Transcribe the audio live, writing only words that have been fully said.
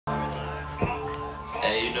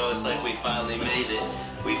you know, it's like we finally made it.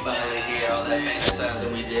 We finally hear all that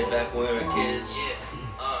fantasizing we did back when we were kids.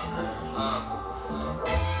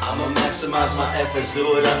 I'ma maximize my efforts,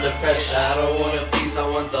 do it under pressure. I don't want a piece, I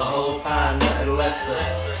want the whole pie, nothing lesser.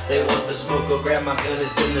 They want the smoke, go grab my gun,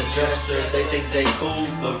 it's in the dresser. They think they cool,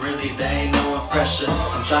 but really they ain't no one fresher.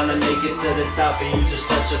 I'm trying to make it to the top and you just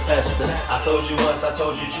such a pester. I told you once, I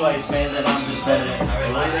told you twice, man, that I'm just better.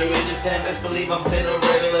 And when they independent, best believe I'm finna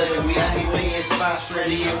red letter. We out here waiting spots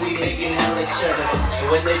ready and we making hell like cheddar. And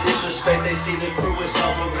when they disrespect, they see the crew, it's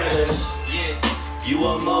all Berettas. Yeah. You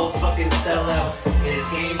a motherfucking sellout. It's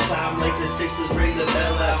game time like the Sixers bring the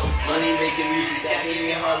bell out. Money making music that gave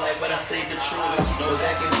me a hard life, but I stayed the truest. No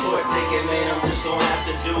back and forth thinking, man, I'm just gonna have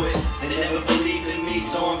to do it. And they never believed in me,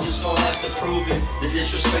 so I'm just gonna have to prove it. The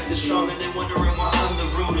disrespect is strong and they wondering why I'm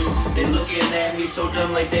the rudest. They looking at me so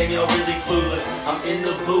dumb like, damn, y'all really clueless. I'm in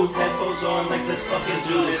the booth, headphones on like, let's fucking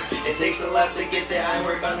do this. It takes a lot to get there, I ain't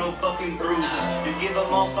worried about no fucking bruises. You give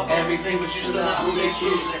them all fucking everything, but you still not who they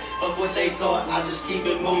choosing. Fuck what they thought, I just keep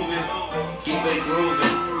it moving, keep it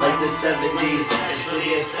grooving, like the 70s. It's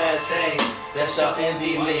really a sad thing that y'all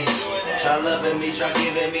envy me. Try loving me, try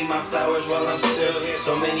giving me my flowers while I'm still here.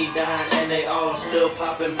 So many dying and they all still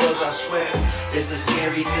popping pills, I swear. It's a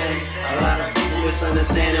scary thing. A lot of people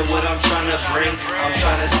misunderstanding what I'm trying to bring. I'm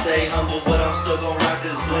trying to stay humble, but I'm still gonna rock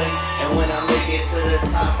this bling. And when I make it to the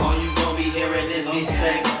top, all you gonna be hearing is me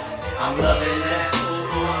sing. I'm loving that,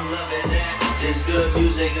 ooh, I'm loving that. This good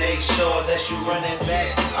music, make sure that you running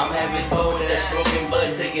back. I'm having fun with that smoking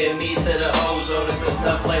bud, taking me to the ozone. It's a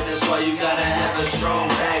tough life, that's why you gotta have a strong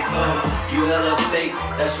backbone. You hella fake,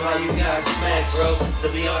 that's why you got smacked, bro. To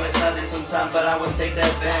be honest, I did some time, but I wouldn't take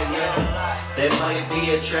that back, yo. There might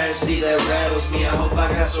be a tragedy that rattles me. I hope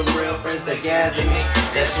I got some real friends that gather me.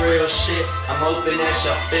 That's real shit, I'm hoping that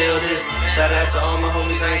y'all feel this. Shout out to all my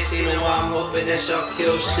homies I ain't seen in a while. I'm hoping that y'all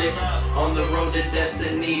kill shit on the road to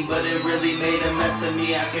destiny, but it really made a mess of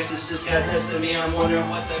me. I guess it's just God testing me. I'm wondering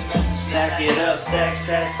what the message is. Stack it up, stack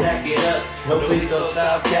it up. No, please don't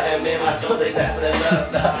stop counting, man. I don't think that's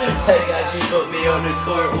enough. They got you put me on the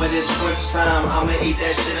court when it's crunch time. I'ma eat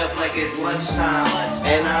that shit up like it's lunchtime.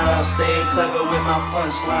 And I'm staying clever with my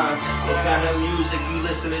punchlines. What kind of music you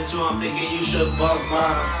listening to? I'm thinking you should bump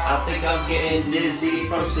mine. I think I'm getting dizzy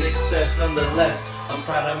from success. Nonetheless, I'm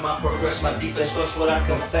proud of my progress. My deepest thoughts, what I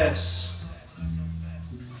confess.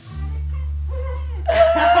 Even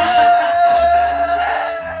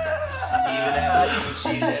after you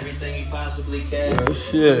achieve everything you possibly can, oh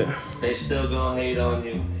shit, they still gonna hate on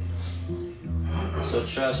you. So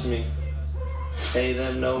trust me, pay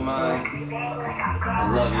them no mind, and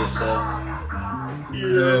love yourself.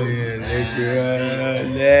 Yeah, nigga,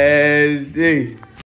 nasty.